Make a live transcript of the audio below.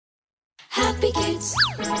Happy Kids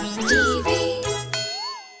TV.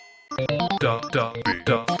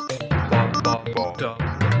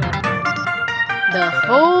 The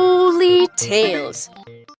Holy Tales.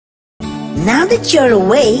 Now that you're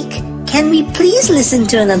awake, can we please listen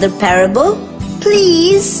to another parable?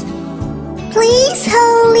 Please? Please,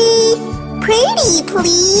 Holy. Pretty,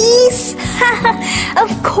 please.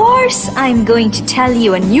 Of course, I'm going to tell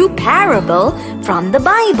you a new parable from the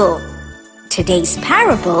Bible. Today's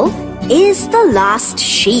parable is the lost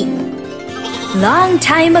sheep. Long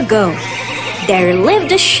time ago, there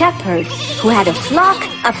lived a shepherd who had a flock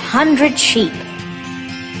of 100 sheep.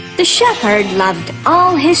 The shepherd loved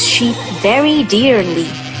all his sheep very dearly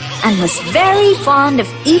and was very fond of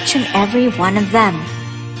each and every one of them.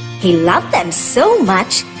 He loved them so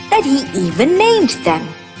much that he even named them.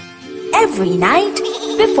 Every night,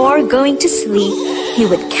 before going to sleep, he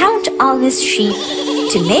would count all his sheep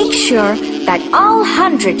to make sure that all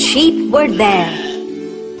 100 sheep were there.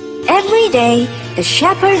 Every day, the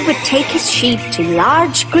shepherd would take his sheep to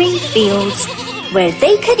large green fields where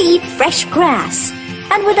they could eat fresh grass,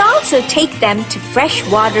 and would also take them to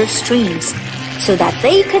freshwater streams so that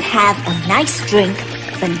they could have a nice drink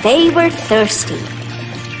when they were thirsty.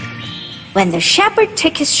 When the shepherd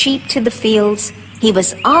took his sheep to the fields, he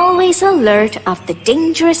was always alert of the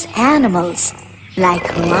dangerous animals,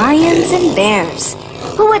 like lions and bears,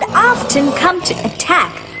 who would often come to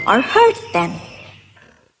attack or hurt them.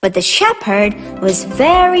 But the shepherd was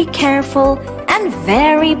very careful and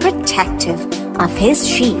very protective of his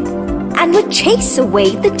sheep and would chase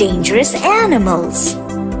away the dangerous animals.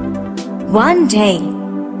 One day,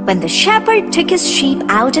 when the shepherd took his sheep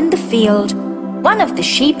out in the field, one of the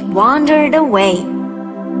sheep wandered away.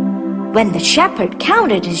 When the shepherd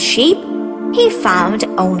counted his sheep, he found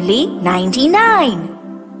only 99.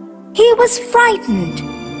 He was frightened.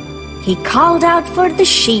 He called out for the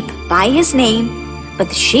sheep by his name, but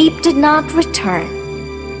the sheep did not return.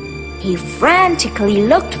 He frantically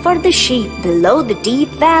looked for the sheep below the deep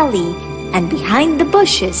valley and behind the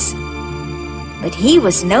bushes, but he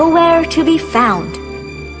was nowhere to be found.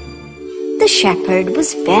 The shepherd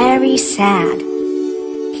was very sad.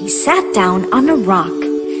 He sat down on a rock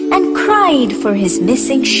and cried for his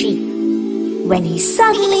missing sheep when he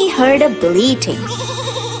suddenly heard a bleating.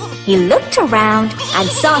 He looked around and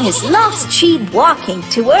saw his lost sheep walking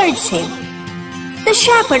towards him. The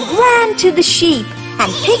shepherd ran to the sheep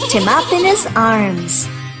and picked him up in his arms.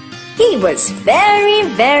 He was very,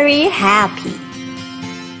 very happy.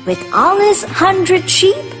 With all his 100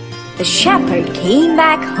 sheep, the shepherd came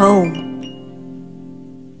back home.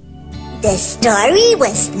 The story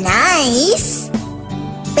was nice,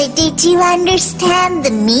 but did you understand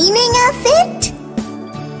the meaning of it?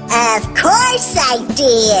 Of course I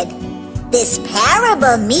did. This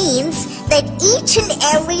parable means that each and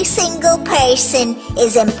every single person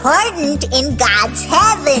is important in God's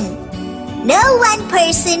heaven. No one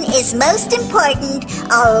person is most important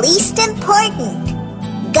or least important.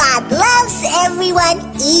 God loves everyone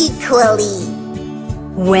equally.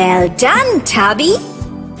 Well done, Tubby.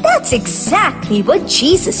 That's exactly what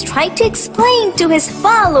Jesus tried to explain to his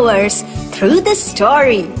followers through the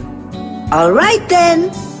story. All right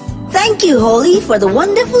then. Thank you, Holy, for the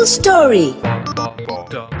wonderful story.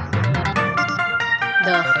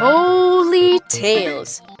 The Holy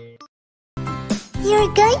Tales.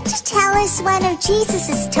 You're going to tell us one of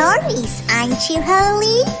Jesus' stories, aren't you,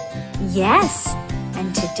 Holy? Yes,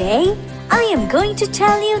 and today I am going to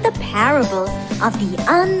tell you the parable of the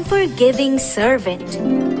unforgiving servant.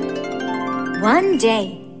 One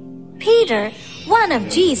day, Peter, one of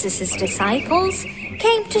Jesus' disciples,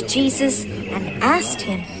 came to Jesus and asked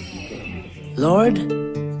him, Lord,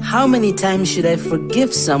 how many times should I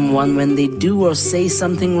forgive someone when they do or say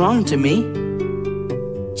something wrong to me?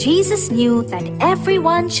 Jesus knew that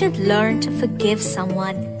everyone should learn to forgive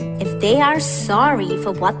someone if they are sorry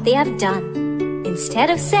for what they have done. Instead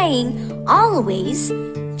of saying always,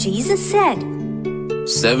 Jesus said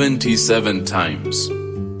 77 times.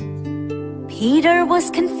 Peter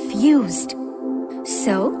was confused.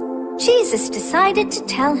 So, Jesus decided to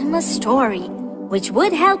tell him a story which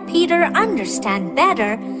would help Peter understand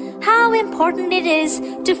better how important it is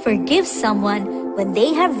to forgive someone when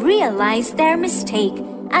they have realized their mistake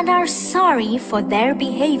and are sorry for their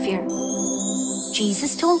behavior.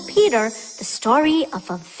 Jesus told Peter the story of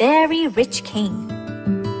a very rich king.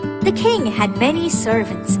 The king had many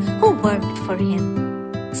servants who worked for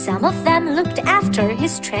him. Some of them looked after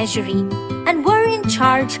his treasury and were in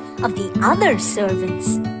charge of the other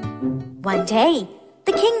servants. One day,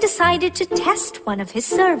 the king decided to test one of his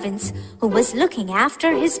servants who was looking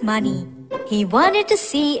after his money. He wanted to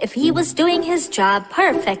see if he was doing his job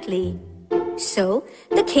perfectly. So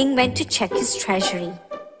the king went to check his treasury.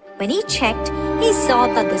 When he checked, he saw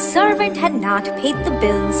that the servant had not paid the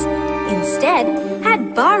bills. Instead,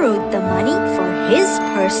 had borrowed the money for his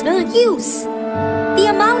personal use.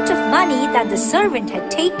 The amount of money that the servant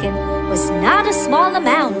had taken was not a small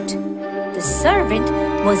amount. The servant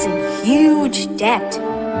was in huge debt.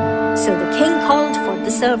 So the king called for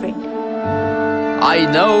the servant. I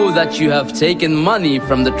know that you have taken money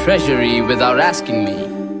from the treasury without asking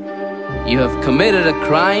me. You have committed a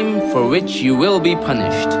crime for which you will be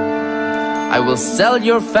punished. I will sell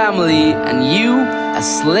your family and you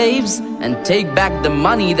as slaves and take back the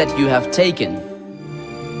money that you have taken.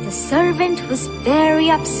 The servant was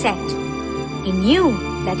very upset. He knew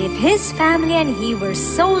that if his family and he were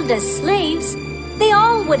sold as slaves, they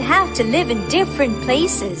all would have to live in different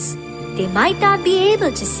places. They might not be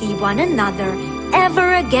able to see one another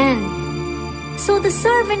ever again. So the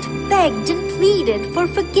servant begged and pleaded for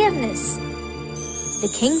forgiveness.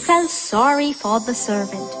 The king felt sorry for the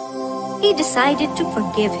servant. He decided to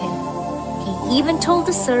forgive him. He even told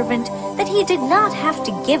the servant that he did not have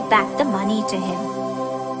to give back the money to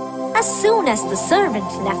him. As soon as the servant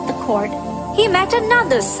left the court, he met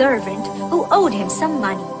another servant who owed him some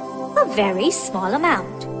money, a very small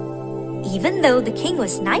amount. Even though the king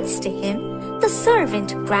was nice to him, the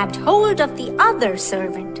servant grabbed hold of the other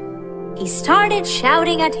servant. He started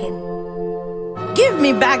shouting at him. Give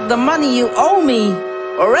me back the money you owe me,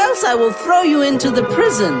 or else I will throw you into the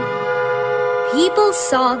prison. People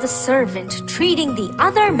saw the servant treating the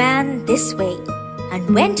other man this way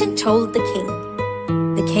and went and told the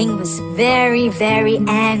king. The king was very, very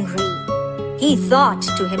angry. He thought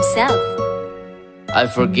to himself, I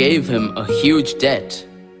forgave him a huge debt,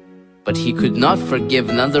 but he could not forgive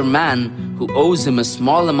another man who owes him a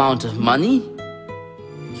small amount of money?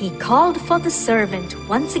 He called for the servant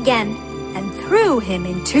once again and threw him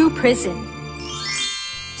into prison.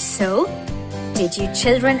 So, did you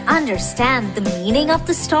children understand the meaning of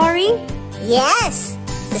the story? Yes,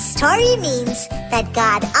 the story means that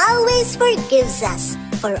God always forgives us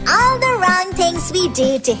for all the wrong things we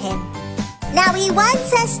do to Him. Now He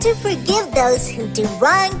wants us to forgive those who do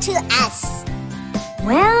wrong to us.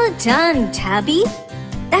 Well done, Tabby.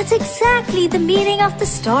 That's exactly the meaning of the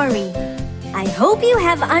story. I hope you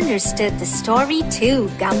have understood the story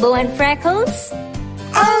too, Gumbo and Freckles.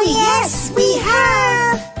 Oh yes, we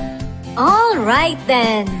have! All right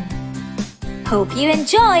then. Hope you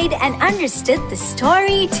enjoyed and understood the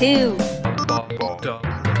story too.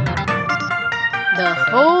 The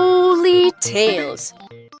Holy Tales.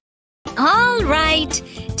 All right.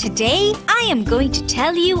 Today I am going to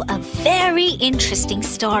tell you a very interesting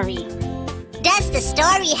story. Does the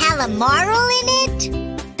story have a moral in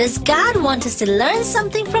it? Does God want us to learn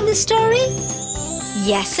something from the story?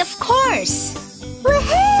 Yes, of course.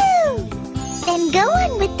 Woohoo! Then go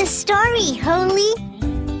on with the story, Holy.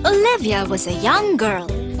 Olivia was a young girl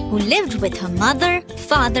who lived with her mother,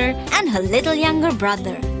 father, and her little younger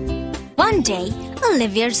brother. One day,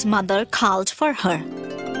 Olivia's mother called for her.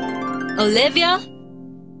 Olivia?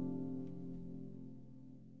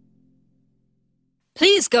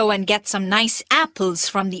 Please go and get some nice apples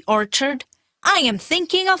from the orchard. I am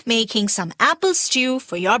thinking of making some apple stew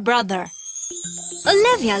for your brother.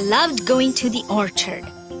 Olivia loved going to the orchard,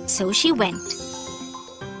 so she went.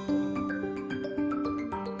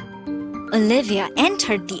 Olivia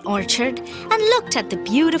entered the orchard and looked at the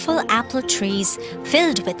beautiful apple trees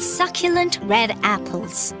filled with succulent red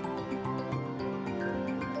apples.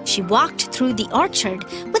 She walked through the orchard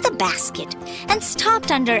with a basket and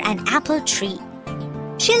stopped under an apple tree.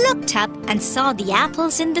 She looked up and saw the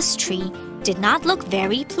apples in this tree did not look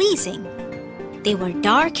very pleasing. They were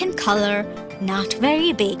dark in color, not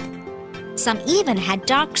very big. Some even had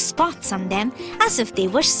dark spots on them as if they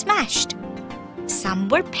were smashed. Some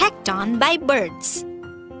were pecked on by birds.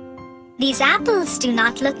 These apples do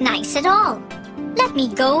not look nice at all. Let me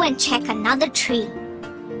go and check another tree.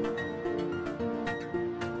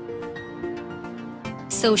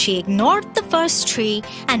 So she ignored the first tree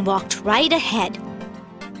and walked right ahead.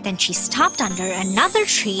 Then she stopped under another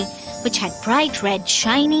tree which had bright red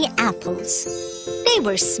shiny apples. They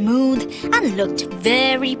were smooth and looked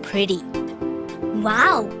very pretty.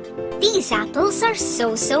 Wow! These apples are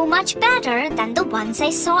so much better than the ones I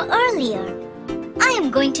saw earlier. I am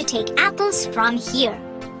going to take apples from here.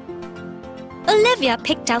 Olivia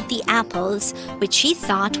picked out the apples which she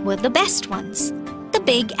thought were the best ones, the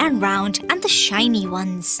big and round and the shiny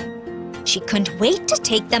ones. She couldn't wait to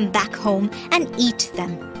take them back home and eat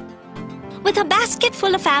them. With a basket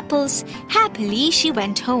full of apples, happily she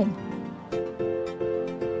went home.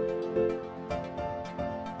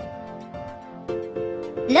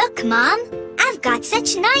 Look, Mom, I've got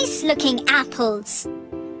such nice-looking apples.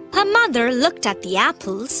 Her mother looked at the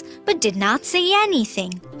apples but did not say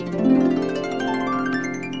anything.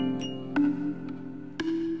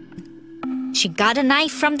 She got a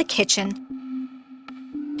knife from the kitchen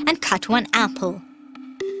and cut one apple.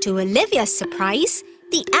 To Olivia's surprise,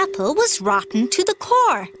 the apple was rotten to the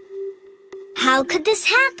core. How could this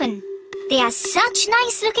happen? They are such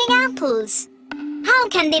nice-looking apples. How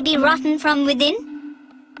can they be rotten from within?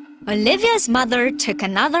 Olivia's mother took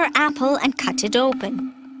another apple and cut it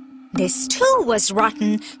open. This too was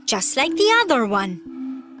rotten, just like the other one.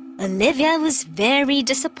 Olivia was very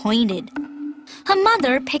disappointed. Her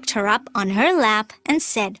mother picked her up on her lap and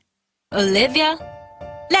said, "Olivia,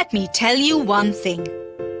 let me tell you one thing.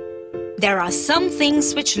 There are some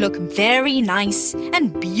things which look very nice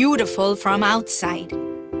and beautiful from outside,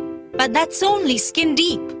 but that's only skin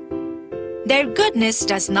deep. Their goodness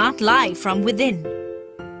does not lie from within.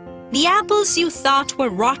 The apples you thought were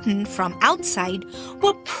rotten from outside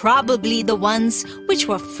were probably the ones which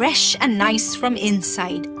were fresh and nice from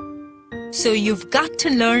inside. So you've got to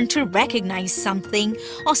learn to recognize something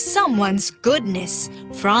or someone's goodness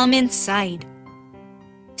from inside."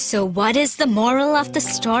 So what is the moral of the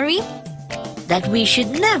story? That we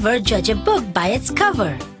should never judge a book by its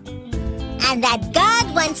cover. And that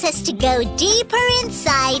God wants us to go deeper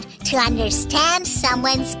inside to understand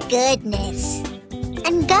someone's goodness.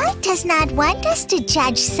 And God does not want us to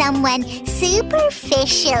judge someone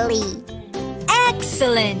superficially.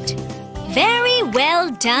 Excellent! Very well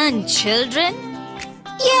done, children.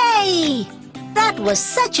 Yay! That was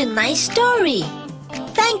such a nice story.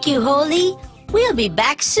 Thank you, Holly. We'll be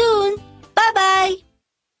back soon. Bye-bye.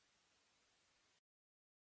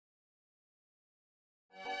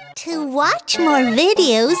 To watch more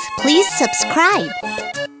videos, please subscribe.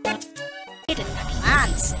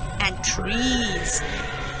 Plants and trees.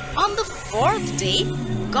 On the fourth day,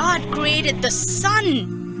 God created the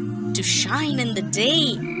sun to shine in the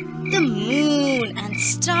day, the moon and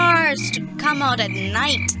stars to come out at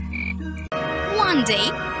night. One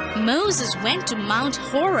day, Moses went to Mount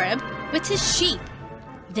Horeb with his sheep.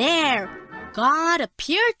 There, God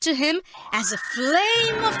appeared to him as a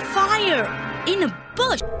flame of fire in a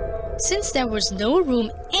bush. Since there was no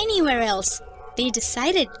room anywhere else, they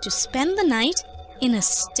decided to spend the night in a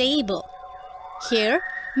stable. Here,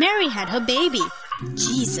 Mary had her baby,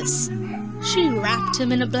 Jesus. She wrapped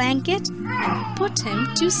him in a blanket and put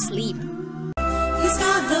him to sleep. He's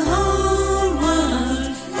got the whole